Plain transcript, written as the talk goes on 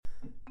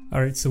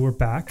All right, so we're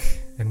back,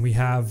 and we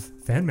have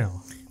fan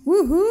mail.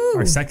 Woohoo!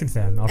 Our second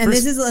fan mail. And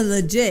this is a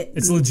legit.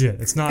 It's legit.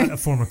 It's not a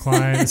former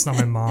client. It's not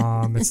my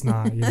mom. It's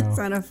not, It's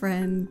not a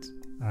friend.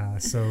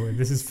 So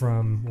this is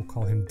from, we'll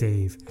call him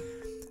Dave.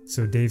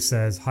 So Dave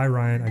says, "Hi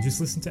Ryan, I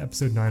just listened to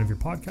episode 9 of your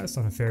podcast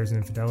on affairs and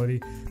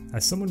infidelity.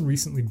 As someone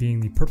recently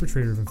being the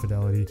perpetrator of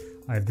infidelity,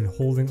 I have been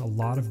holding a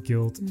lot of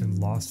guilt and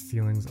lost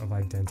feelings of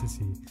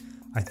identity.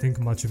 I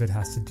think much of it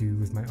has to do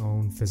with my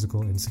own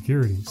physical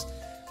insecurities.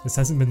 This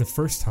hasn't been the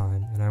first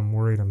time, and I'm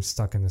worried I'm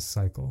stuck in this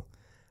cycle.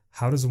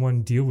 How does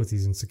one deal with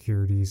these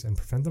insecurities and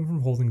prevent them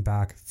from holding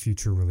back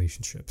future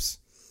relationships?"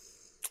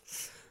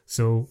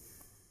 So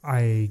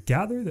I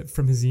gather that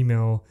from his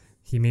email,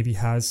 he maybe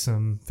has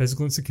some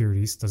physical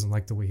insecurities, doesn't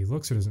like the way he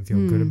looks or doesn't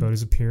feel good about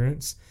his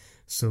appearance.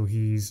 So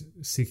he's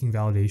seeking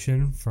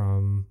validation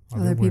from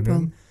other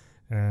women.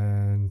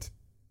 And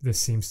this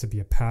seems to be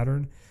a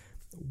pattern.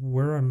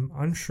 Where I'm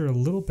unsure a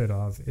little bit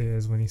of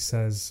is when he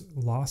says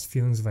lost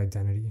feelings of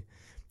identity.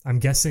 I'm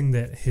guessing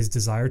that his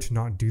desire to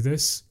not do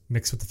this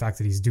mixed with the fact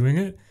that he's doing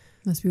it.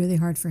 Must be really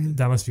hard for him.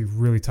 That must be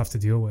really tough to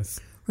deal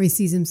with. Or he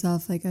sees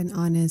himself like an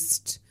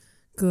honest,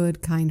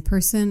 good, kind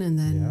person, and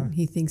then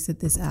he thinks that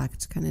this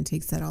act kind of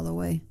takes that all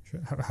away.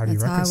 How do you reconcile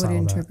that? That's how I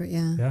would interpret,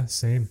 Yeah,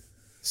 same.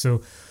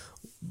 So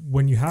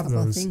when you have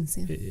those,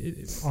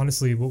 things,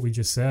 honestly, what we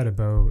just said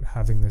about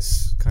having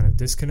this kind of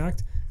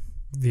disconnect,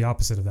 the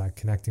opposite of that,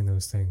 connecting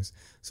those things.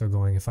 So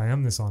going, if I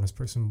am this honest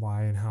person,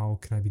 why and how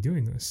can I be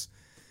doing this?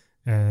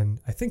 And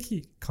I think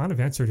he kind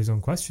of answered his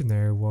own question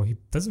there. Well, he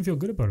doesn't feel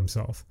good about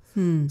himself.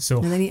 So,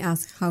 and then he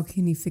asked, how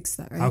can he fix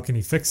that, right? How can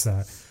he fix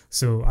that?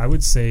 So I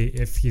would say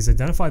if he's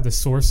identified the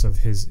source of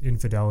his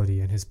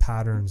infidelity and his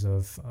patterns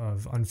of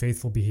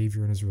unfaithful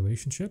behavior in his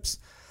relationships,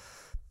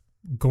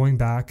 going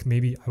back,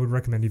 maybe I would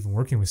recommend even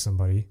working with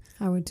somebody.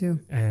 I would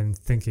too. And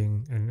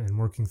thinking and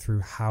working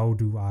through, how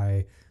do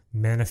I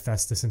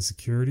manifest this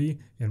insecurity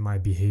in my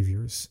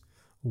behaviors?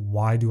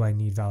 Why do I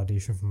need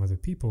validation from other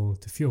people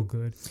to feel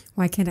good?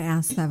 Why can't I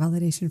ask that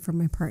validation from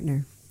my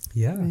partner?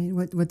 Yeah.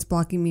 Right? What's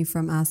blocking me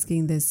from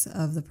asking this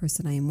of the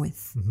person I am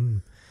with? Mm-hmm.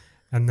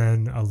 And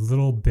then a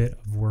little bit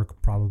of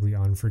work probably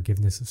on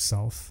forgiveness of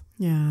self.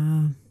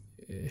 Yeah.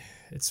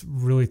 It's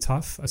really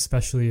tough,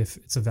 especially if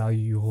it's a value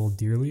you hold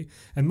dearly.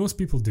 And most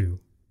people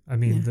do. I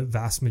mean, the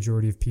vast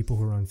majority of people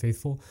who are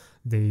unfaithful,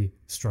 they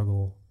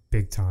struggle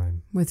big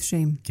time. With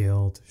shame.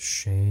 Guilt,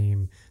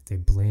 shame. They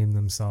blame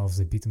themselves.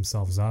 They beat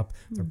themselves up.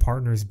 Their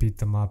partners beat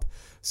them up.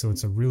 So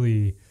it's a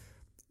really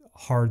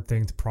hard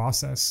thing to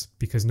process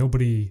because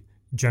nobody,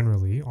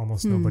 generally,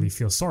 almost nobody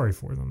feels sorry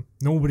for them.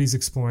 Nobody's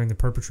exploring the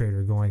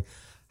perpetrator going,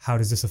 how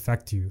does this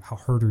affect you? How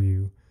hurt are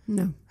you?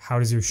 No. How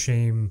does your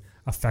shame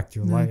affect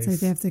your life? It's like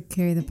they have to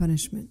carry the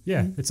punishment.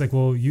 Yeah. Right? It's like,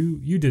 well,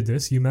 you did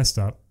this. You messed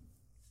up.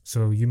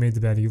 So you made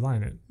the bed, you lie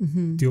in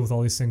it. Deal with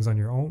all these things on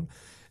your own.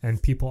 And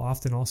people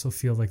often also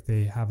feel like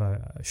they have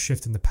a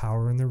shift in the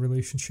power in their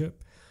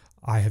relationship.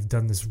 I have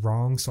done this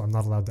wrong, so I'm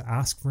not allowed to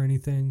ask for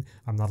anything.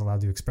 I'm not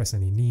allowed to express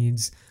any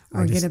needs.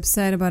 Or get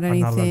upset about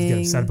anything. I'm not allowed to get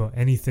upset about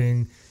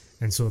anything.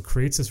 And so it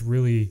creates this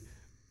really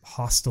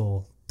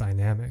hostile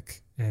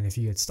dynamic. And if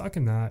you get stuck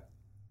in that,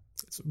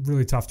 it's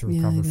really tough to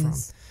recover from.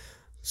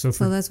 So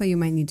that's why you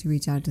might need to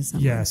reach out to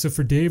someone. Yeah, so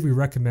for Dave, we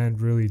recommend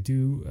really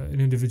do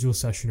an individual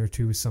session or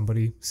two with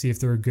somebody, see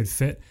if they're a good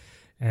fit.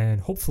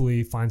 And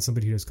hopefully find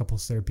somebody who does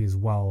couples therapy as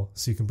well,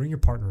 so you can bring your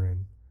partner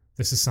in.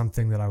 This is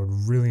something that I would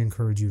really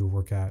encourage you to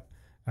work at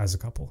as a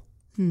couple.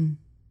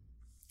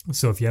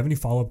 So if you have any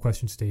follow-up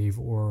questions, Dave,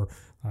 or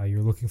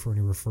you're looking for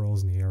any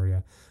referrals in the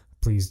area,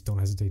 please don't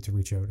hesitate to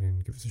reach out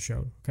and give us a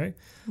shout, okay?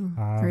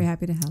 Very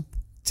happy to help.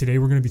 Today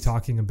we're going to be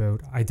talking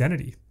about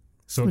identity.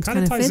 So it kind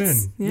of ties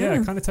in. Yeah,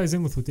 it kind of ties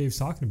in with what Dave's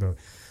talking about.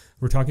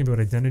 We're talking about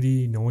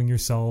identity, knowing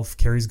yourself.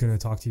 Carrie's going to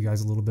talk to you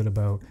guys a little bit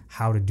about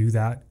how to do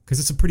that because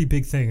it's a pretty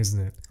big thing,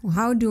 isn't it? Well,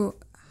 how do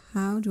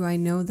I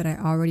know that I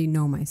already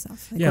know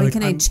myself? When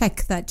can I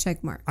check that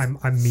check mark? I'm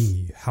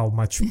me. How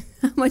much do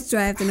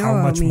I have to know? How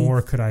about much me?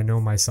 more could I know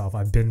myself?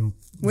 I've been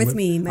with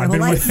me my whole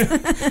life.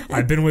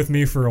 I've been with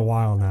me for a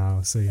while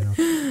now, so you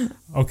know.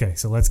 Okay,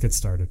 so let's get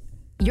started.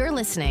 You're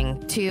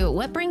listening to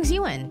What Brings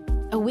You In,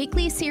 a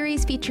weekly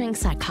series featuring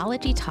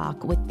psychology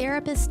talk with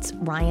therapists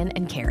Ryan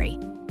and Carrie.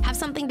 Have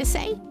something to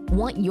say?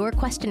 Want your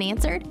question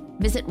answered?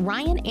 Visit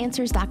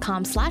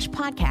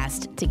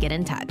RyanAnswers.com/podcast to get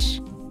in touch.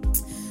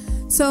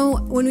 So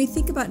when we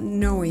think about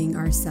knowing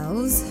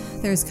ourselves,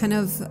 there's kind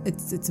of,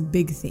 it's a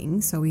big thing.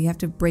 So we have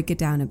to break it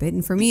down a bit.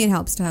 And for me, it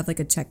helps to have like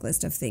a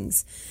checklist of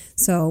things.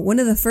 So one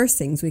of the first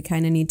things we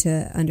kind of need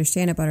to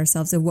understand about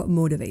ourselves is what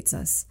motivates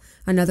us.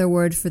 Another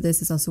word for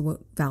this is also what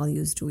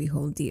values do we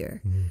hold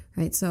dear,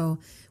 right? So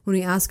when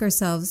we ask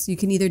ourselves, you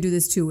can either do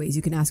this two ways.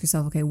 You can ask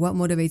yourself, okay, what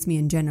motivates me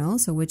in general?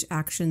 So which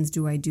actions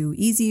do I do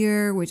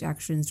easier? Which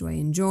actions do I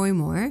enjoy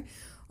more?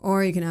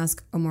 Or you can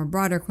ask a more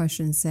broader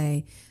question,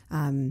 say,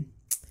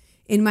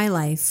 in my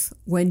life,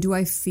 when do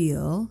I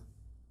feel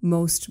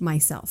most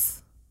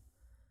myself?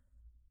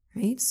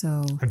 right?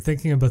 So I'm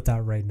thinking about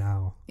that right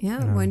now.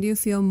 yeah, when do you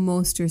feel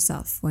most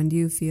yourself? When do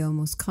you feel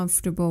most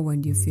comfortable?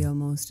 When do you feel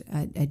most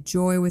at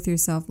joy with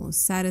yourself,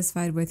 most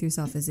satisfied with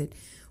yourself? Is it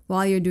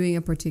while you're doing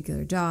a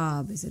particular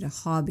job? Is it a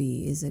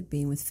hobby? Is it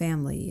being with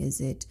family? Is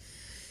it,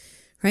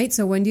 right?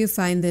 So when do you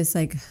find this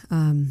like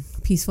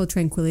peaceful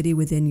tranquility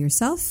within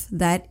yourself?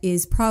 That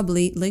is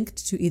probably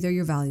linked to either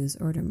your values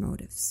or your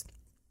motives,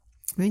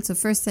 right? So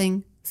first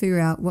thing, figure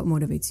out what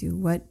motivates you,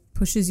 what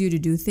pushes you to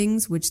do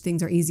things, which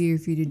things are easier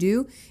for you to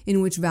do,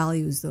 and which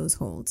values those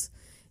hold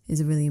is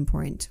a really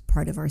important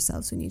part of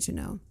ourselves we need to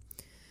know.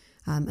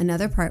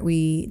 Another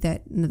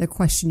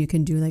question you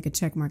can do, like a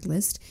check mark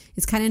list,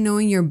 is kind of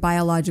knowing your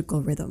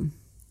biological rhythm,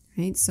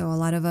 right? So a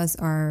lot of us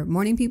are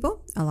morning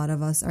people. A lot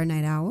of us are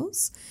night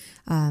owls.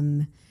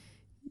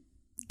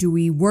 Do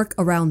we work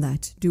around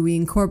that? Do we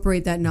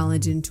incorporate that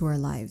knowledge into our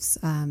lives?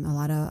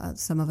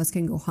 Some of us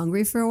can go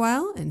hungry for a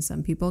while, and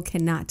some people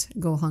cannot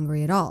go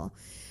hungry at all.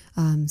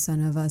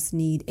 Some of us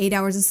need 8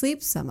 hours of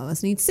sleep. Some of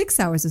us need 6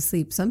 hours of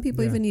sleep. Some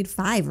people even need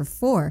 5 or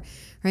 4,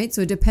 right?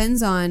 So it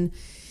depends on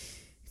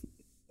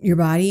your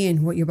body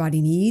and what your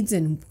body needs,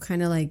 and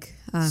kind of like...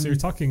 so you're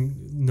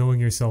talking knowing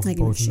yourself like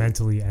both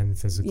mentally and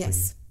physically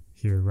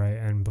here, right?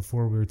 And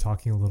before we were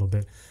talking a little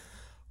bit,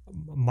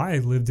 my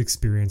lived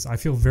experience, I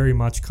feel very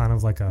much kind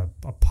of like a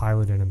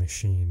pilot in a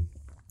machine.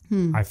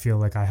 I feel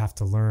like I have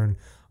to learn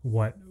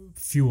what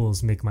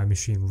fuels make my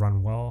machine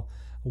run well.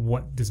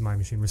 What does my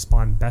machine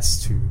respond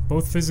best to,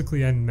 both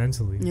physically and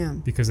mentally? Yeah.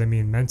 Because I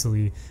mean,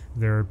 mentally,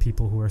 there are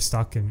people who are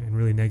stuck in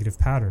really negative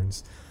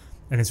patterns.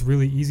 And it's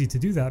really easy to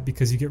do that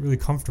because you get really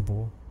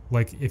comfortable.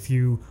 Like if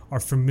you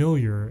are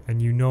familiar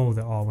and you know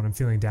that, oh, when I'm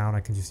feeling down, I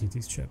can just eat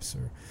these chips.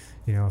 Or,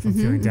 you know, if I'm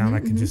feeling down, I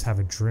can just have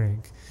a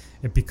drink.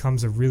 It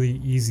becomes a really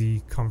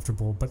easy,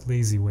 comfortable, but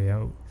lazy way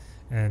out.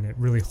 And it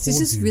really holds you. It's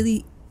just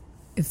really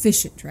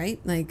efficient, right?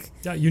 Like,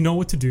 yeah, you know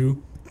what to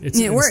do. It's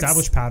an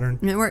established pattern.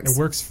 It works. It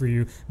works for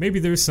you. Maybe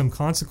there's some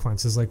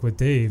consequences, like with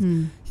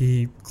Dave.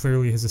 He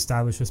clearly has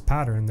established this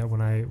pattern that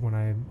when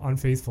I'm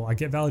unfaithful, I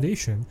get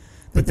validation,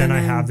 but then I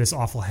have this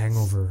awful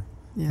hangover,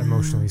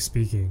 emotionally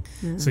speaking.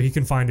 Yeah. So he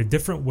can find a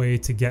different way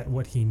to get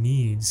what he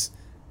needs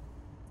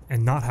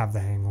and not have the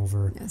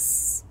hangover.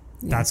 Yes.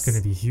 That's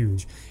going to be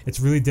huge.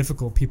 It's really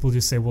difficult. People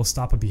just say, well,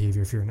 stop a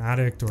behavior. If you're an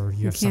addict or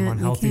you have some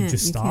unhealthy,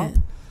 just stop.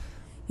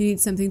 You need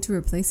something to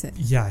replace it.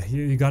 Yeah,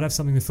 you got to have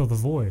something to fill the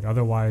void.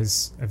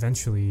 Otherwise,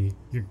 eventually,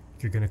 you're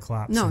going to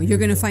collapse. No, you're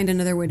going to find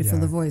another way to fill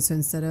the void. So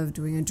instead of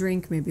doing a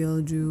drink, maybe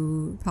you'll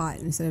do pot.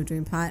 Instead of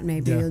doing pot,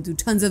 maybe you'll do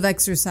tons of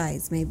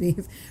exercise. Maybe,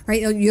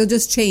 right? You'll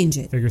just change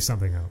it. Figure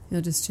something out. You'll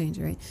just change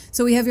it, right?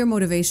 So we have your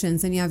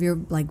motivations, and you have your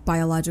like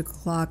biological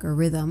clock or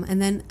rhythm. And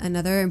then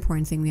another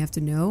important thing we have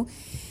to know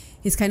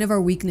is kind of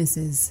our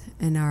weaknesses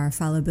and our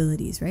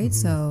fallibilities, right?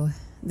 So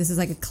this is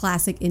like a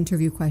classic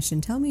interview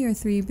question. Tell me your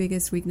 3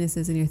 biggest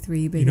weaknesses and your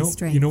 3 biggest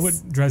strengths. You know what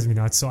drives me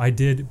nuts? So I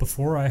did,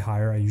 before I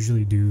hire, I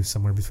usually do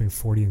somewhere between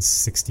 40 and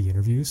 60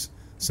 interviews.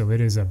 So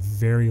it is a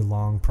very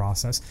long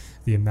process.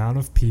 The amount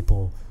of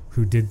people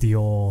who did the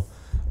old...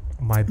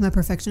 I'm a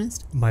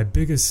perfectionist? My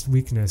biggest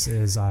weakness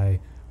is I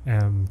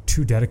am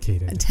too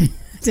dedicated.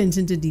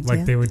 Attention to detail.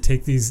 Like they would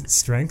take these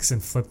strengths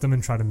and flip them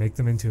and try to make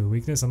them into a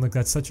weakness. I'm like,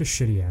 that's such a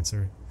shitty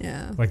answer.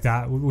 Yeah. Like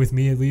that, with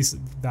me at least,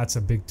 that's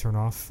a big turn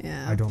off.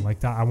 Yeah. I don't like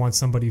that. I want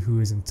somebody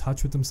who is in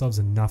touch with themselves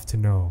enough to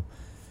know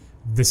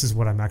this is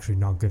what I'm actually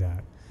not good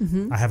at.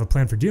 I have a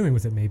plan for dealing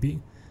with it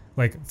maybe.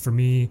 Like for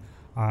me,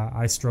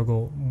 I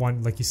struggle,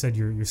 one, like you said,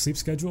 your sleep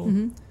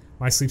schedule.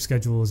 My sleep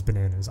schedule is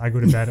bananas. I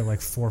go to bed at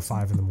like 4 or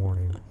 5 in the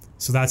morning.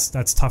 So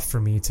that's tough for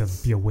me to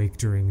be awake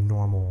during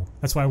normal.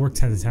 That's why I work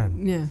 10 to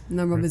 10. Yeah,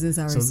 normal business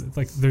hours. So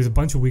like there's a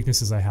bunch of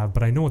weaknesses I have,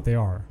 but I know what they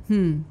are.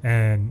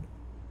 And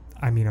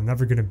I mean, I'm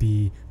never going to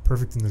be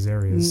perfect in those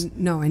areas.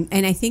 No, and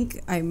I think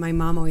my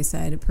mom always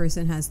said a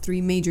person has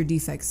 3 major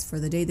defects for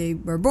the day they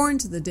were born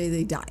to the day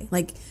they die.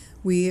 Like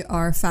we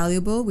are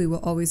fallible. We will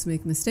always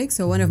make mistakes.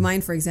 So one of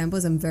mine, for example,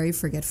 is I'm very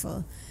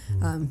forgetful.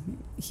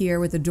 Here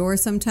with the door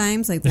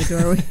sometimes, like the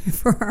doorway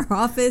for our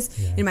office,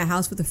 in my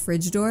house with the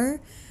fridge door.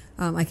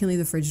 I can leave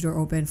the fridge door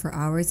open for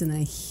hours and then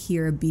I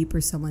hear a beep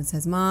or someone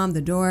says, Mom,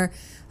 the door.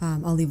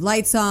 I'll leave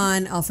lights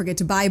on. I'll forget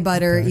to buy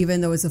butter,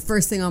 even though it's the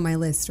first thing on my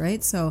list,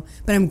 right? So,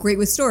 but I'm great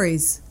with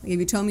stories. If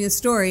you tell me a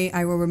story,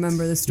 I will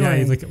remember the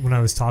story. Yeah, like when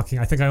I was talking,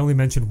 I think I only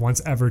mentioned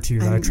once ever to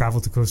you that I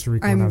traveled to Costa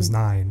Rica when I was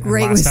 9. And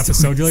great last with episode,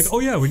 stories. you're like, oh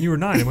yeah, when you were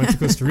 9, I went to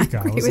Costa Rica.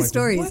 Great I was with like,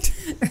 stories.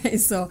 What? Right,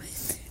 so,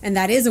 and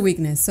that is a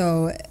weakness.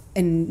 So,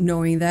 and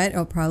knowing that,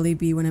 it'll probably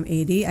be when I'm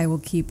 80,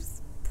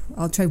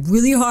 I'll try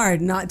really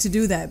hard not to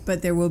do that,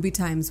 but there will be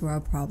times where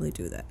I'll probably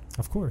do that.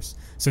 Of course.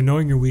 So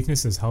knowing your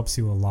weaknesses helps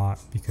you a lot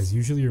because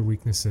usually your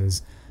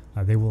weaknesses,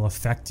 they will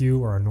affect you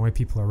or annoy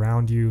people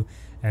around you.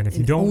 And if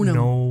you don't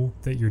know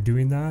that you're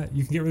doing that,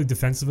 you can get really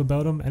defensive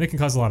about them and it can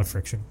cause a lot of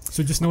friction.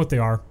 So just know what they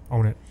are,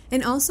 own it.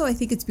 And also I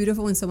think it's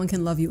beautiful when someone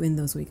can love you in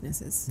those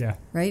weaknesses. Yeah.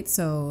 Right?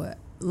 So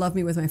love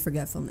me with my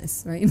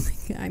forgetfulness, right?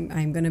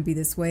 I'm going to be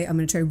this way. I'm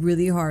going to try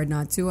really hard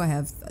not to. I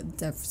have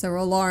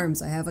several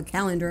alarms. I have a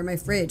calendar in my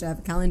fridge. I have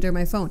a calendar in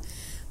my phone.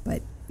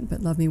 But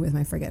love me with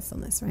my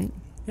forgetfulness, right?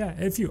 Yeah,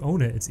 if you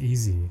own it, it's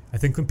easy. I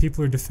think when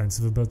people are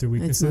defensive about their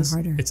weaknesses, it's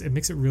harder. It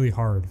makes it really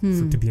hard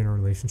to be in a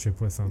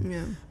relationship with them.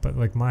 Yeah. But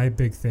like my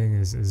big thing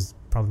is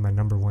probably my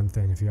number one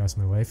thing, if you ask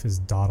my wife, is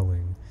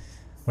dawdling.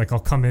 Like I'll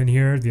come in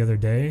here the other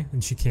day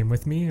and she came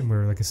with me and we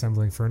were like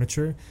assembling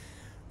furniture.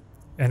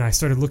 And I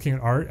started looking at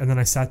art, and then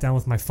I sat down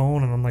with my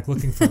phone, and I'm like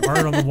looking for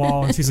art on the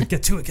wall, and she's like,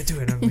 get to it.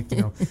 And I'm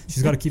like,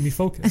 she's got to keep me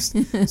focused.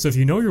 So if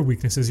you know your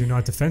weaknesses, you're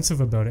not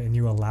defensive about it, and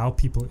you allow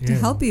people in to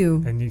help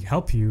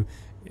you,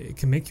 it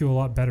can make you a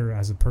lot better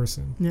as a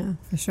person. Yeah,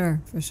 for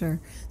sure.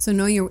 So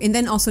and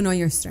then also know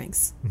your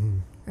strengths,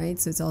 right?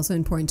 So it's also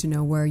important to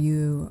know where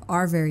you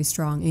are very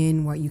strong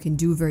in, what you can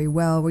do very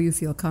well, where you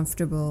feel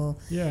comfortable.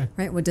 Yeah.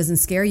 Right? What doesn't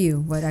scare you,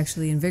 what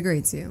actually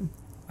invigorates you.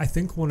 I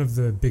think one of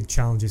the big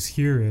challenges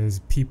here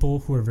is people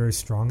who are very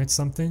strong at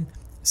something,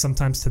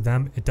 sometimes to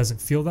them it doesn't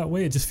feel that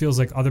way. It just feels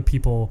like other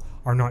people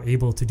are not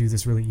able to do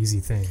this really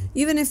easy thing.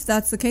 Even if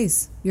that's the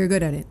case, you're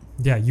good at it.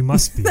 Yeah, you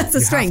must be. That's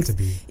a strength. Have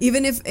to be.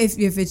 Even if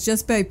it's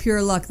just by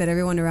pure luck that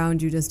everyone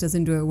around you just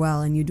doesn't do it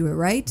well and you do it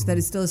right, that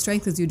is still a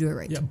strength because you do it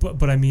right. Yeah,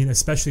 but I mean,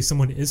 especially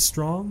someone is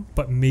strong,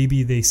 but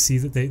maybe they see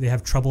that they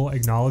have trouble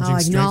acknowledging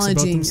strengths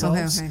about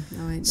themselves. Okay.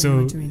 I so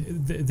know what you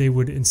mean. They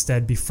would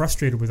instead be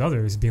frustrated with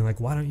others, being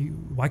like, why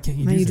can't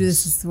you do do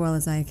this as well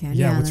as I can?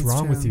 Yeah, what's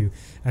wrong with you?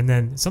 And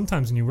then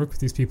sometimes when you work with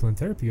these people in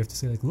therapy, you have to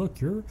say like,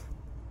 look, you're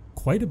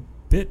quite a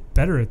bit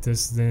better at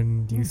this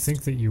than you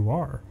think that you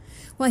are.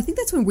 Well, I think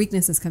that's when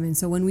weaknesses come in.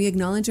 So when we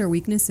acknowledge our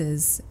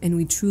weaknesses and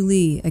we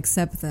truly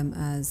accept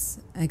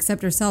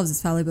ourselves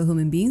as fallible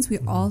human beings, we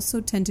also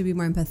tend to be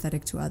more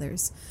empathetic to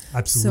others.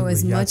 Absolutely.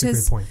 So that's a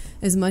great point.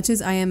 As much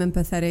as I am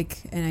empathetic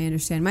and I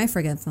understand my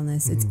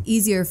forgetfulness, it's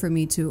easier for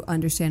me to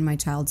understand my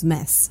child's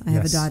mess. I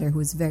have a daughter who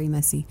is very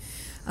messy.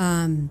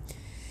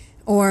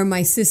 Or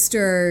my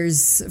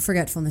sister's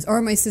forgetfulness,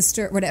 or my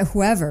sister,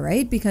 whoever,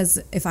 right? Because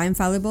if I'm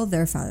fallible,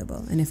 they're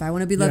fallible. And if I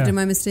want to be loved in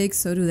my mistakes,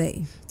 so do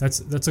they.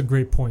 That's a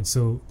great point.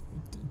 So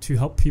to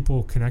help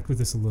people connect with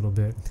this a little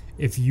bit,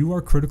 if you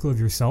are critical of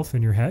yourself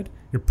in your head,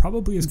 you're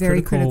probably as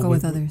very critical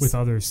with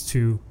others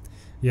too.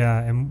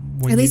 Yeah,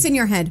 and at least in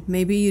your head.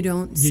 Maybe you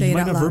don't say it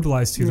out loud. You might not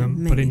verbalize to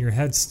them, maybe. But in your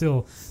head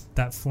still,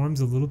 that forms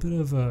a little bit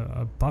of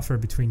a buffer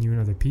between you and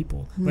other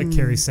people. Like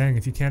Carrie's saying,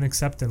 if you can't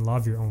accept and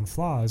love your own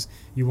flaws,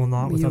 you will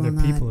not with other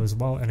people as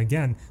well. And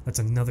again, that's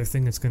another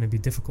thing that's going to be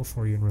difficult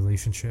for you in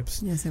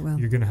relationships. Yes, it will.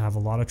 You're going to have a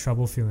lot of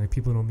trouble feeling like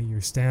people don't meet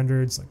your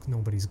standards, like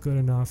nobody's good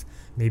enough.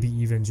 Maybe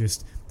even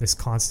just this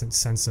constant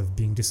sense of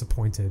being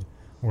disappointed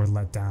or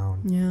let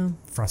down. Yeah.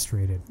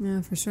 Frustrated.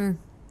 Yeah, for sure.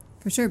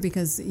 For sure,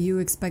 because you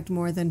expect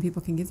more than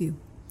people can give you.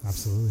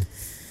 Absolutely.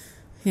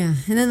 Yeah.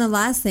 And then the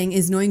last thing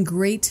is knowing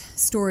great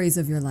stories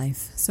of your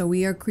life. So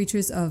we are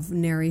creatures of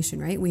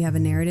narration, right? We have a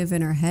narrative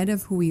in our head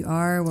of who we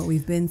are, what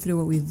we've been through,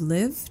 what we've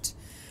lived.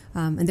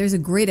 And there's a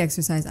great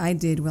exercise I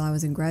did while I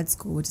was in grad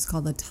school, which is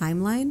called a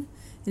timeline.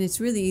 And it's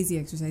really easy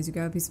exercise. You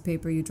grab a piece of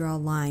paper, you draw a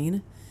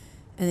line,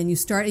 and then you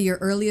start at your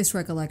earliest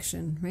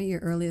recollection, right?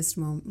 Your earliest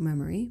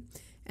memory.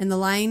 And the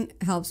line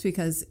helps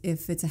because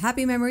if it's a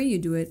happy memory, you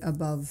do it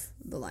above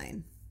the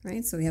line.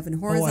 Right, so we have a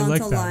horizontal I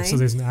like that. line. So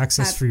there's an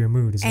axis for your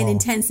mood as well. And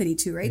intensity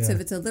too, right? Yeah. So if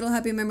it's a little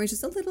happy memory, it's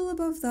just a little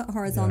above the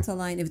horizontal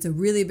line. If it's a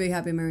really big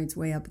happy memory, it's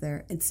way up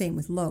there. And same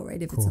with low,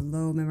 right? If it's a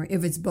low memory,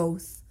 if it's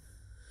both,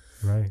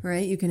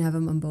 right? You can have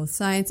them on both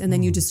sides. And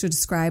then you just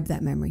describe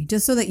that memory,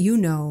 just so that you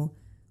know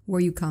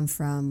where you come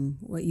from,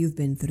 what you've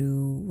been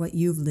through, what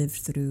you've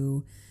lived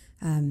through,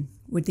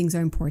 what things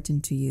are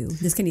important to you.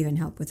 This can even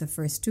help with the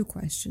first two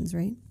questions,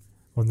 right?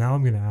 Well, now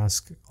I'm going to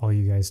ask all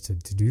you guys to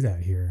do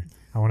that here.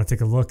 I want to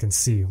take a look and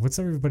see what's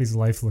everybody's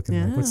life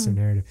looking like. What's their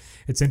narrative?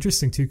 It's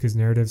interesting too because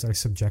narratives are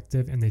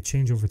subjective and they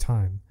change over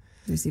time.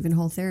 There's even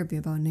whole therapy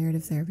about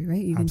narrative therapy,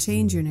 right? You can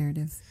change your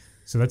narrative.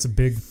 So that's a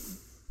big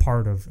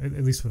part of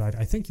at least what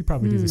I think you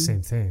probably do the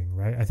same thing,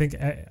 right? I think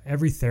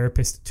every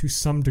therapist to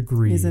some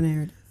degree is a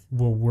narrative.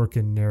 Will work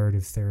in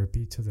narrative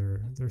therapy to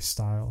their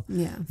style.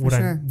 Yeah, What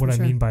I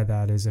mean by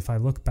that is if I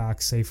look back,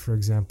 say for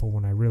example,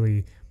 when I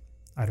really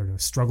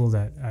struggled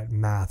at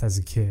math as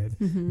a kid.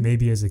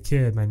 Maybe as a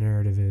kid, my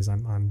narrative is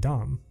I'm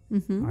dumb.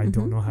 I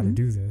don't know how to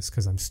do this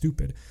because I'm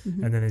stupid.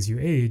 And then as you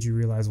age, you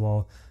realize,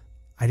 well,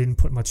 I didn't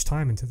put much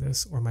time into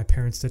this, or my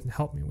parents didn't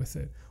help me with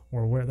it,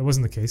 or where that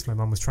wasn't the case. My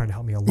mom was trying to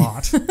help me a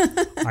lot.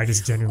 I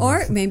just genuinely.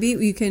 Or maybe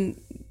you can.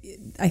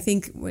 I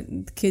think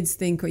what kids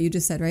think, what you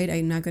just said, right?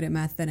 I'm not good at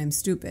math, then I'm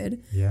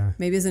stupid. Yeah.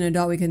 Maybe as an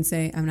adult, we can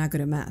say I'm not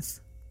good at math.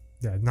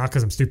 Yeah, not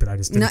because I'm stupid. I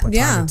just didn't put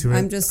time into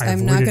it.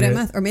 I'm not good at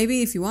math. Or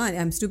maybe if you want,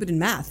 I'm stupid in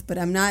math, but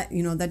I'm not,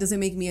 that doesn't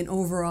make me an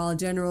overall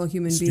general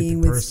human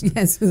being with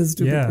a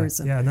stupid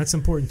person. Yeah, and that's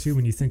important too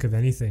when you think of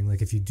anything,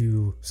 like if you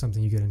do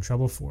something you get in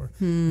trouble for.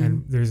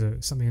 And there's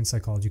something in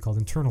psychology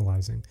called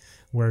internalizing,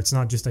 where it's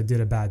not just I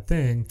did a bad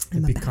thing,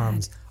 it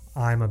becomes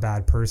I'm a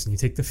bad person. You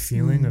take the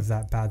feeling of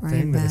that bad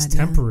thing that is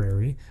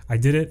temporary. I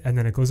did it and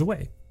then it goes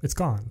away. It's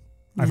gone.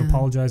 I've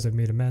apologized, I've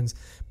made amends.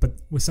 But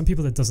with some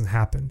people that doesn't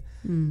happen,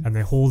 and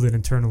they hold it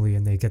internally,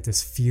 and they get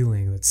this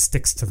feeling that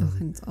sticks to them.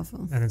 And it's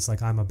awful. And it's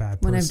like, I'm a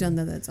bad person. When I've done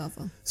that, that's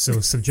awful. So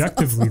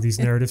subjectively, these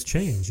narratives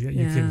change. You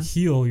can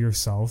heal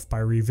yourself by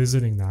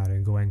revisiting that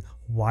and going,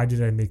 why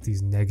did I make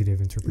these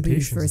negative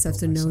interpretations? But you first have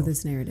to know myself?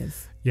 this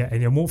narrative. Yeah,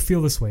 and it won't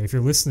feel this way. If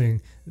you're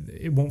listening,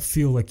 it won't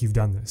feel like you've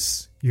done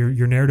this.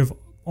 Your narrative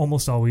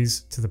almost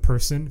always to the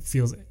person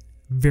feels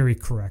very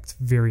correct,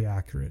 very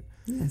accurate.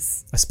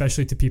 Yes.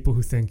 Especially to people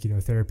who think,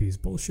 therapy is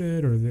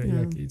bullshit or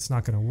like, it's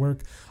not going to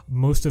work.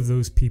 Most of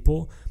those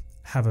people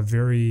have a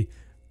very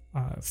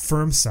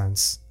firm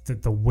sense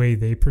that the way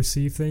they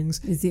perceive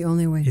things is the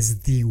only way. Is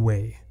the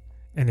way.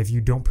 And if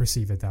you don't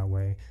perceive it that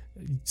way,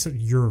 so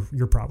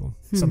your problem.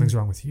 Something's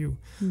wrong with you.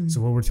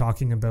 So what we're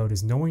talking about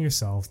is knowing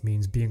yourself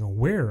means being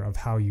aware of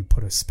how you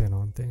put a spin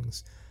on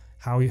things.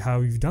 How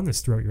you've done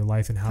this throughout your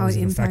life and how it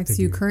impacts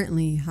you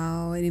currently,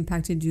 how it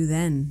impacted you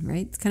then,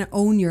 right? It's kind of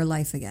own your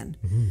life again.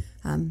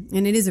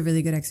 And it is a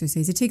really good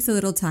exercise. It takes a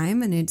little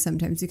time and it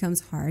sometimes becomes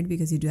hard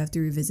because you do have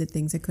to revisit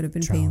things that could have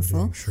been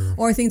painful. Sure.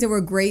 Or things that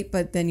were great,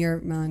 but then you're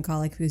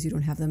melancholic because you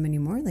don't have them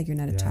anymore. Like you're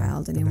not a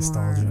child anymore,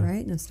 nostalgia.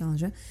 right?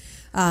 Nostalgia.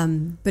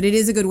 But it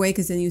is a good way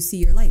because then you see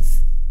your life.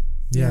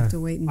 You have to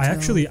wait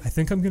until... I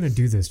think I'm going to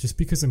do this just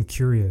because I'm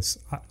curious.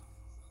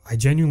 I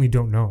genuinely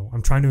don't know.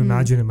 I'm trying to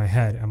imagine in my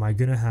head, am I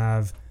going to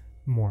have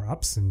more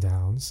ups and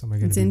downs? Am I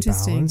going to be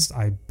balanced?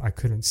 I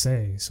couldn't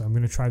say. So I'm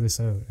going to try this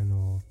out and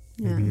I'll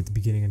maybe at the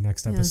beginning of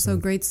next episode. So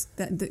great.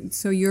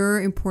 So your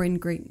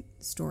important, great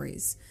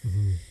stories.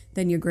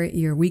 Then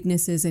your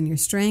weaknesses and your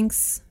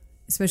strengths,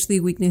 especially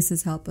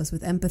weaknesses help us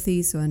with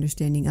empathy. So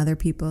understanding other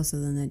people. So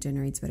then that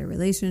generates better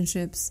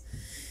relationships.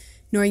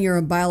 Knowing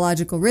your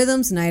biological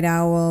rhythms, night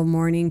owl,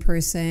 morning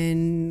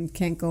person,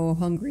 can't go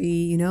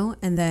hungry,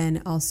 and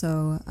then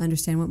also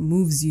understand what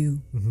moves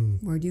you.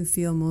 Where do you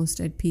feel most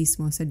at peace,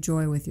 most at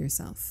joy with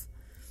yourself?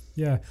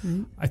 Yeah,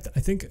 I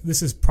think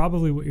this is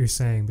probably what you're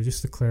saying, but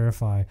just to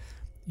clarify,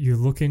 you're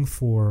looking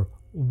for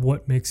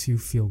what makes you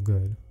feel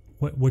good.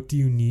 What do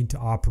you need to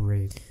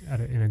operate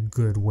in a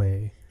good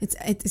way?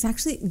 It's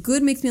actually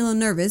good makes me a little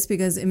nervous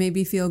because it made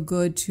me feel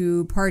good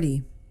to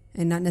party.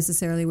 And not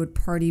necessarily would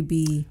party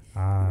be,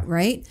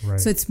 right?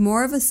 So it's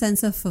more of a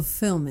sense of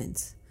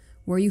fulfillment,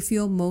 where you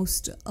feel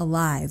most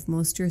alive,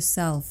 most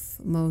yourself,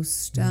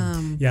 most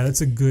that's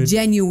a good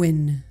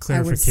genuine,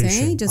 I would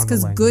say. Just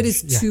because good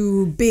is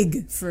too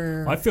big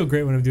for... Well, I feel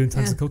great when I'm doing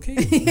tons of cocaine.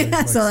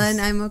 So then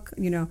I'm,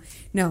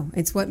 no,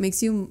 it's what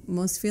makes you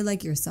most feel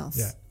like yourself.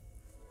 Yeah,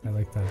 I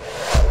like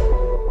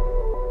that.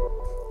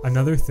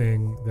 Another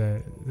thing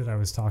that I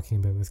was talking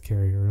about with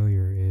Carrie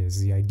earlier is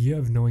the idea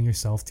of knowing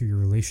yourself through your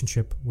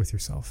relationship with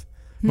yourself.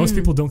 Most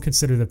people don't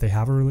consider that they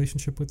have a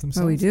relationship with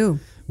themselves. Oh, we do.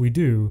 We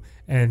do.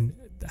 And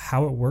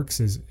how it works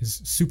is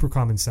super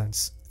common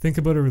sense. Think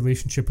about a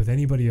relationship with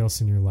anybody else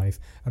in your life.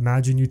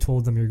 Imagine you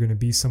told them you're going to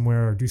be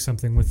somewhere or do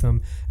something with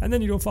them, and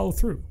then you don't follow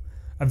through.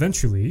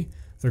 Eventually,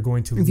 they're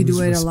going to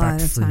lose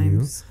respect for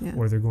you,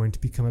 or they're going to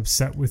become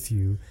upset with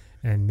you,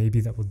 and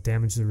maybe that will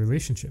damage the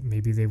relationship.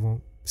 Maybe they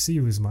won't see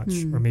you as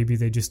much, or maybe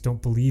they just don't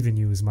believe in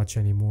you as much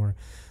anymore.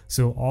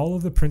 So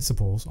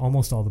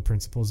almost all the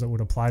principles that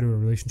would apply to a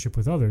relationship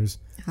with others,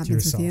 to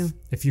yourself.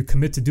 If you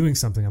commit to doing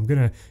something, I'm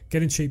going to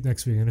get in shape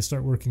next week, I'm going to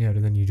start working out,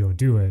 and then you don't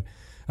do it,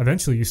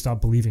 eventually you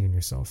stop believing in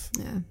yourself.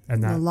 Yeah.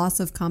 And that the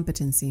loss of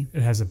competency.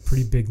 It has a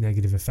pretty big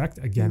negative effect.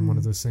 Again, one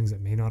of those things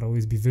that may not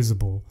always be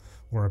visible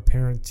or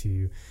apparent to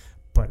you,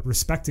 but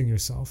respecting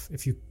yourself.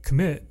 If you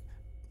commit,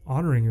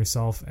 honoring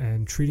yourself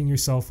and treating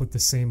yourself with the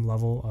same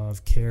level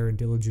of care and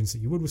diligence that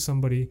you would with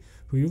somebody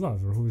who you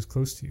love or who is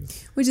close to you.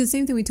 Which is the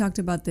same thing we talked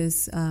about,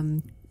 this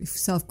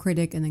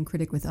self-critic and then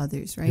critic with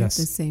others, right? Yes,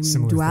 the same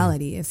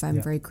duality. Thing. If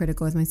I'm very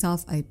critical with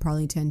myself, I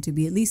probably tend to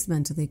be at least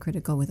mentally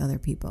critical with other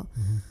people,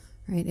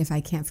 right? If I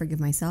can't forgive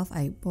myself,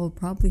 I will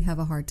probably have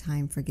a hard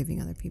time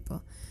forgiving other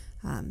people.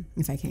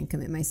 If I can't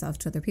commit myself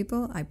to other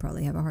people, I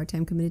probably have a hard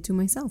time committed to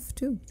myself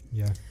too.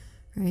 Yeah.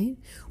 Right?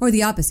 Or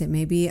the opposite.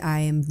 Maybe I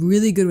am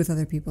really good with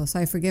other people, so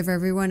I forgive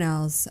everyone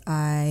else.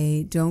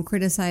 I don't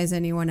criticize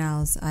anyone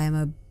else. I am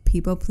a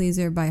people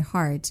pleaser by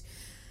heart,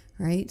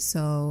 right?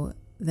 So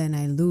then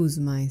I lose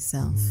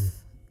myself.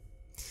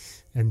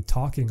 And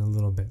talking a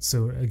little bit.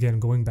 So again,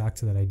 going back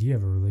to that idea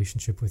of a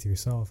relationship with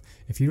yourself,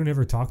 if you don't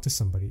ever talk to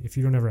somebody, if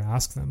you don't ever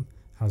ask them,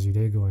 how's your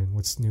day going?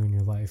 What's new in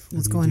your life?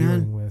 What's what are you going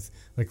dealing with?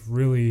 Like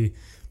really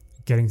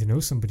getting to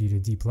know somebody at a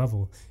deep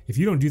level. If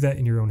you don't do that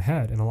in your own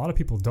head, and a lot of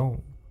people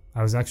don't,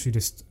 I was actually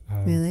just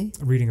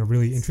reading a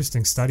really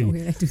interesting study. So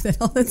weird. I do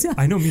that all the time.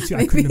 I know, me too.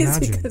 I couldn't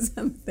imagine. Because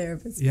I'm a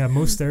therapist. Yeah,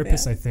 most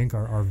therapists, I think,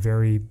 are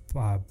very,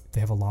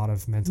 they have a lot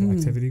of mental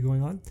activity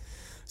going on.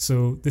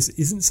 So this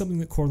isn't something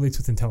that correlates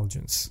with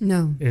intelligence.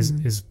 No.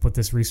 Is what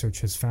this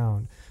research has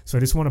found. So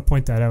I just want to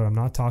point that out. I'm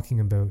not talking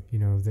about,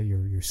 that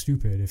you're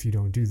stupid if you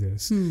don't do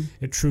this.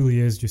 It truly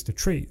is just a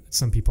trait that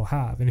some people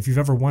have. And if you've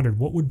ever wondered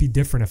what would be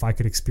different if I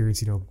could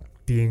experience,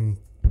 being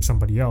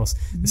somebody else,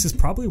 this is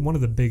probably one of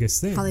the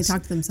biggest things. How they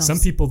talk to themselves. Some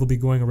people, they'll be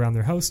going around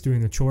their house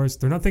doing the chores.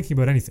 They're not thinking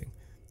about anything.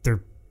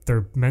 They're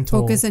their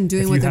mental focus on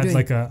doing what they're doing.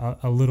 If you had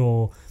like a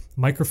little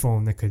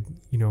microphone that could,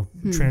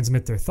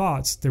 transmit their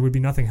thoughts, there would be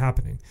nothing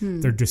happening.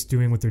 They're just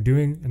doing what they're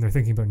doing and they're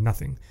thinking about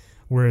nothing.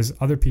 Whereas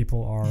other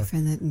people are... I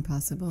find that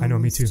impossible. I know,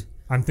 me too.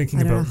 I'm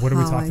thinking about what are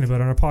we talking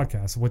about on our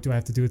podcast? What do I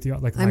have to do with the...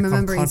 I'm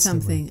remembering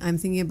something. I'm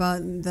thinking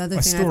about the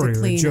other thing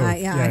I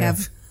have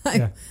to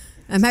clean.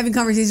 I'm having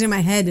conversation in my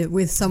head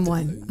with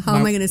someone. How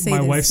am I going to say this?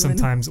 My wife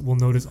sometimes will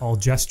notice I'll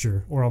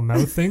gesture or I'll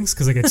mouth things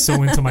because I get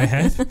so into my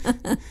head.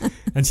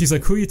 And she's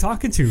like, who are you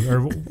talking to?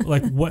 Or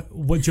like,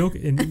 what joke?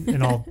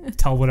 And I'll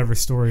tell whatever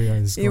story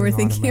is going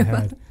on in my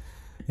head.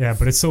 Yeah,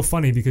 but it's so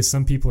funny because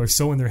some people are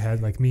so in their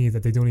head like me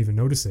that they don't even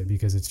notice it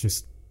because it's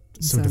just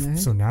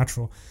so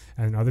natural.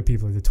 And other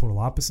people are the total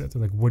opposite.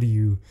 They're like, what do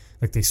you...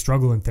 Like, they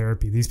struggle in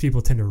therapy. These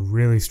people tend to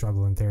really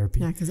struggle in therapy.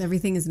 Yeah, because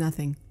everything is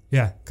nothing.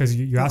 Yeah, because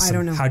you ask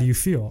them, how do you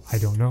feel? I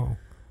don't know.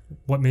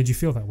 What made you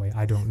feel that way?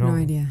 I don't know.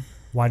 No idea.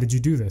 Why did you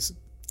do this?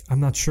 I'm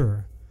not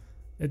sure.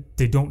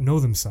 They don't know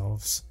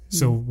themselves.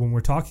 So when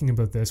we're talking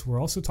about this,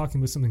 we're also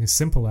talking about something as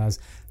simple as,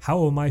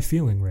 how am I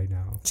feeling right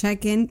now?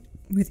 Check in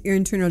with your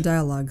internal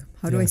dialogue.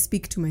 How do I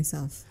speak to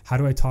myself? How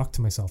do I talk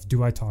to myself?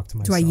 Do I talk to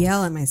myself? Do I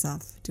yell at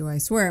myself? Do I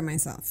swear at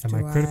myself? Am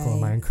I critical?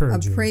 Am I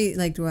encouraging?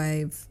 Do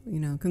I,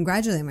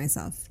 congratulate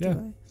myself? Yeah.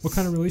 What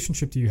kind of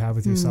relationship do you have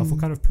with yourself? What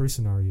kind of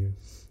person are you?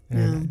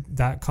 And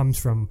that comes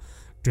from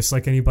just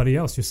like anybody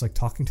else, just like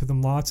talking to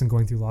them lots and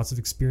going through lots of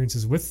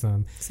experiences with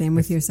them. Same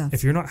with yourself.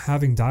 If you're not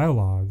having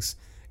dialogues,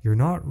 you're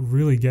not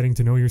really getting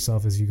to know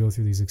yourself as you go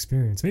through these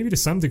experiences. Maybe to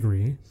some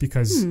degree,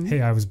 because,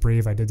 hey, I was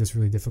brave, I did this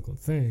really difficult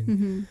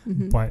thing.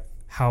 But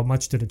how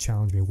much did it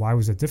challenge me? Why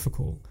was it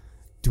difficult?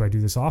 Do I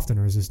do this often,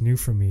 or is this new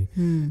for me?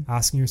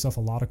 Asking yourself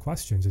a lot of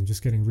questions and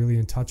just getting really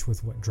in touch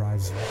with what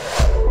drives you.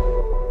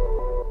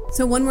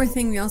 So one more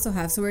thing we also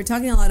have. So we're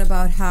talking a lot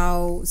about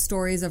how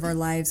stories of our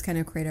lives kind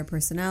of create our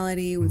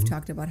personality. We've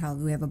talked about how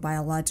we have a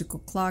biological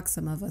clock.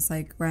 Some of us,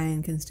 like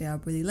Ryan, can stay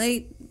up really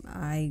late.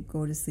 I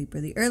go to sleep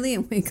really early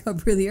and wake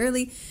up really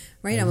early.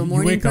 Right? I'm a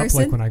morning person. You wake up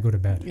like when I go to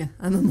bed. Yeah,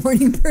 I'm a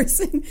morning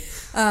person.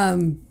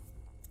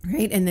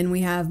 Right? And then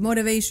we have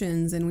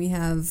motivations and we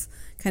have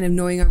kind of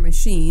knowing our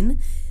machine.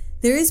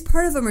 There is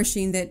part of a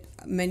machine that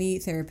many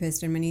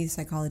therapists and many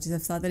psychologists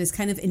have thought that is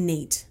kind of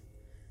innate.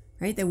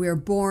 Right, that we are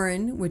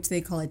born, which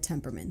they call it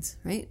temperament,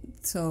 right?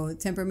 So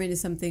temperament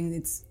is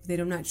something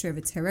I'm not sure if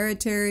it's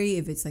hereditary,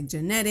 if it's like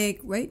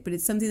genetic, right? But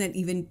it's something that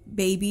even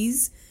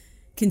babies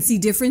can see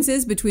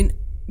differences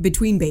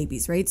between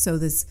babies, right? So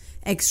this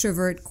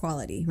extrovert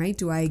quality, right?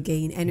 Do I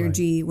gain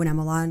energy when I'm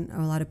a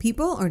lot of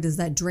people, or does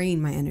that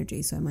drain my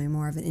energy? So am I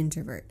more of an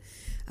introvert?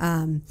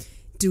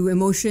 Do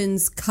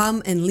emotions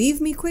come and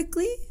leave me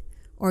quickly?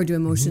 Or do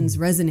emotions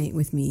resonate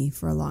with me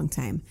for a long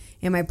time?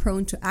 Am I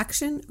prone to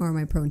action or am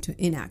I prone to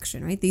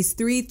inaction, right? These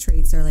three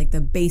traits are like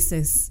the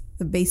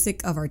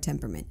basic of our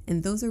temperament.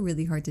 And those are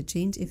really hard to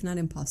change, if not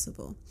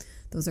impossible.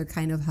 Those are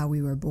kind of how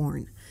we were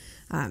born.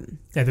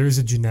 There is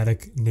a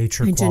genetic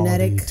nature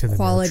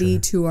quality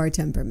to our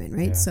temperament,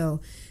 right? Yeah.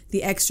 So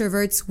the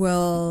extroverts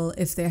will,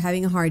 if they're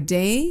having a hard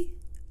day,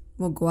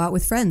 will go out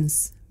with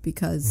friends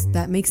because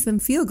that makes them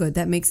feel good.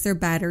 That makes their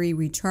battery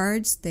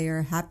recharge. They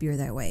are happier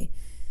that way.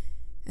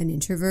 An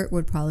introvert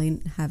would probably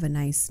have a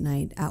nice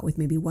night out with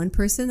maybe one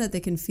person that they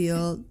can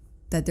feel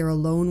that they're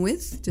alone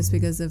with just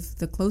because of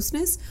the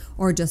closeness,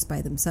 or just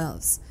by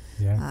themselves.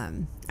 Yeah.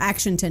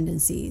 Action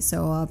tendency.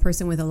 So a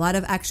person with a lot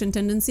of action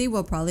tendency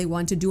will probably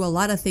want to do a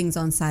lot of things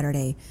on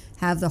Saturday,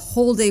 have the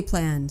whole day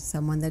planned.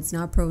 Someone that's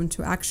not prone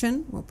to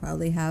action will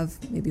probably have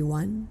maybe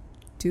 1-2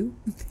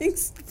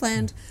 things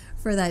planned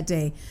for that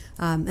day.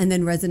 And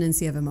then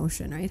resonancy of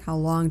emotion, right? How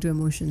long do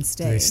emotions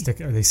stay?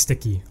 Are they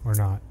sticky or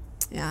not?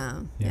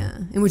 Yeah.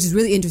 And which is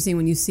really interesting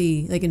when you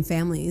see, like in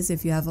families,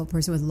 if you have a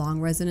person with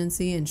long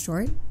resonancy and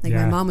short. Like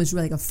my mom was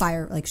really like a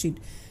fire, like she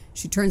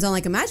turns on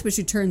like a match, but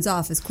she turns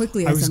off as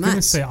quickly as a match. I was going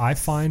to say, I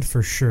find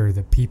for sure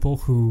that people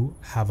who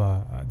have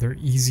they're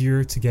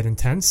easier to get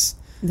intense.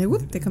 They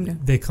come down.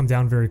 They come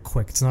down very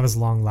quick. It's not as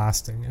long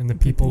lasting. And the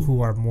people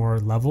who are more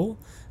level,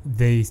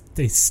 they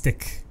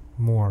stick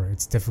more.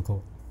 It's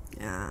difficult.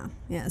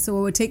 Yeah. So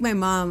it would take my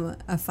mom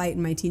a fight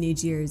in my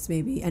teenage years,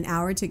 maybe an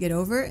hour to get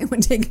over. It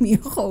would take me a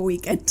whole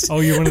weekend. Oh,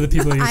 you're one of the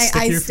people that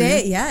I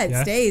stay. Yeah,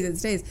 it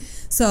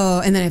stays.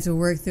 So, and then I have to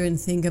work through and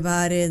think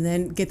about it and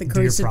then get the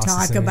courage to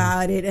talk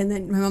about it. And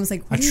then my mom's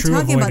like, what are you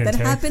talking about? That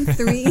happened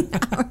 3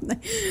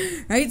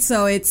 hours. Right?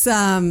 So it's...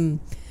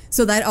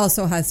 So that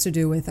also has to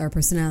do with our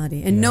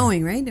personality and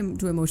knowing, right?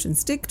 Do emotions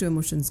stick? Do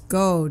emotions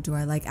go? Do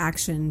I like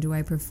action? Do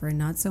I prefer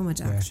not so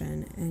much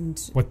action? And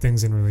what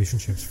things in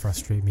relationships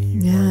frustrate me?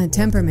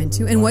 Temperament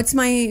too. And what's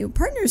my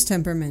partner's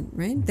temperament,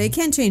 right? They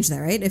can't change that,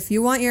 right? If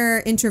you want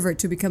your introvert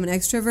to become an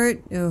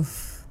extrovert,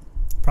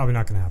 probably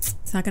not going to happen.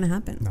 It's not going to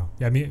happen. No.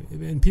 Yeah, I mean,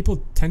 and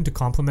people tend to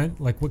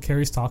compliment, like what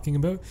Carrie's talking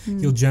about.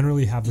 You'll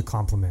generally have the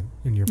compliment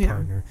in your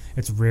partner.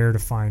 It's rare to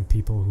find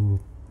people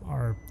who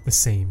are the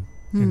same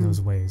in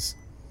those ways.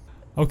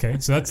 Okay,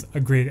 so that's a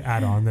great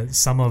add-on. That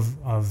some of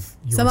yourself,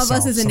 Some of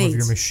us is some innate. of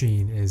your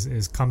machine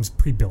is comes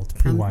pre-built,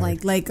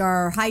 pre-wired. Like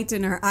our height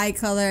and our eye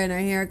color and our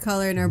hair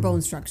color and our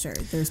bone structure.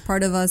 There's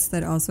part of us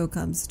that also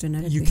comes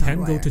genetically. You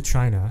can go hardwired. to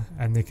China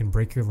and they can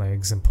break your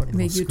legs and put little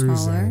Make you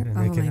screws taller? in, and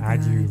they Oh can my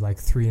add you God. like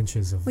 3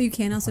 inches of. Well, you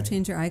can also height.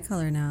 change your eye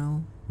color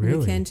now.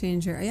 Really? You can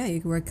change your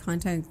you can wear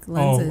contact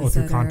lenses.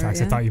 through that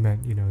contacts. Are, I thought you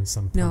meant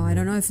some. No, I permanent-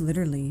 don't know if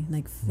literally,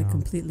 like No.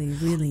 completely,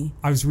 really.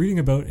 I was reading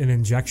about an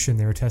injection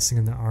they were testing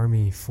in the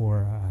army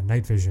for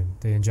night vision.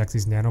 They inject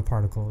these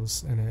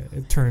nanoparticles and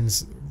it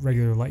turns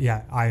regular light.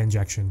 Yeah, eye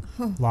injection.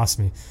 Oh. Lost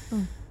me.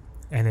 Oh.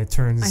 And it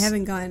turns. I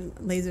haven't gotten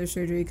laser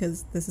surgery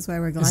because this is why I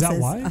wear Is glasses. that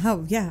why?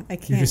 Oh yeah, I You're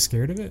can't. just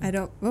scared of it? I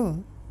don't.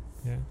 Oh,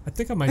 Yeah, I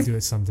think I might do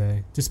it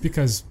someday. Just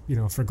because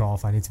for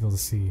golf, I need to be able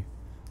to see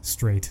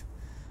straight.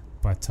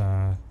 But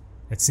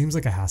it seems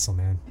like a hassle,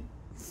 man.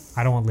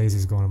 I don't want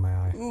lasers going in my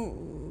eye.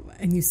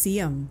 and you see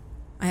them.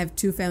 I have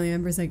 2 family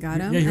members that got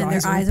them, Yeah, your and their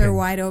eyes are eyes are open.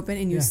 wide open,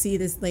 and you Yeah. see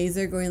this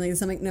laser going like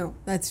this. I'm like, no,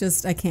 that's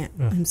just I can't.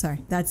 Ugh. I'm sorry.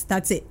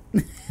 That's it.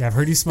 Yeah, I've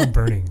heard you smell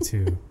burning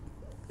too.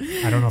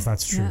 I don't know if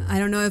that's true. Yeah, I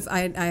don't know if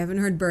I haven't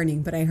heard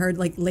burning, but I heard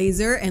like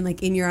laser and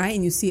like in your eye,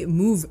 and you see it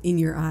move in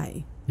your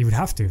eye. You would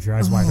have to if your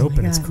eyes wide Oh my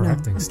open. It's God,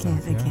 correcting no,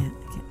 stuff. I yeah. can't.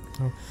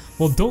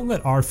 Well, don't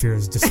let our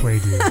fears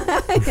dissuade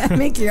you.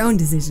 Make your own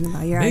decision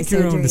about your eye Make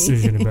your own surgery.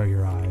 decision about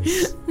your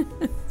eyes.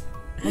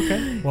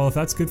 Okay, well, if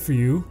that's good for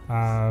you,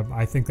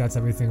 I think that's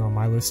everything on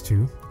my list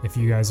too. If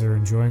you guys are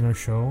enjoying our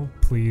show,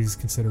 please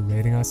consider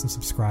rating us and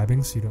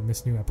subscribing so you don't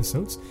miss new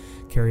episodes.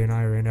 Carrie and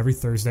I are in every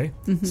Thursday,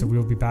 so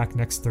we'll be back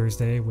next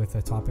Thursday with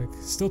a topic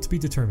still to be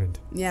determined,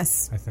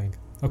 Yes. I think.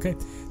 Okay,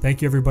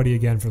 thank you everybody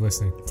again for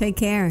listening. Take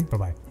care.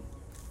 Bye-bye.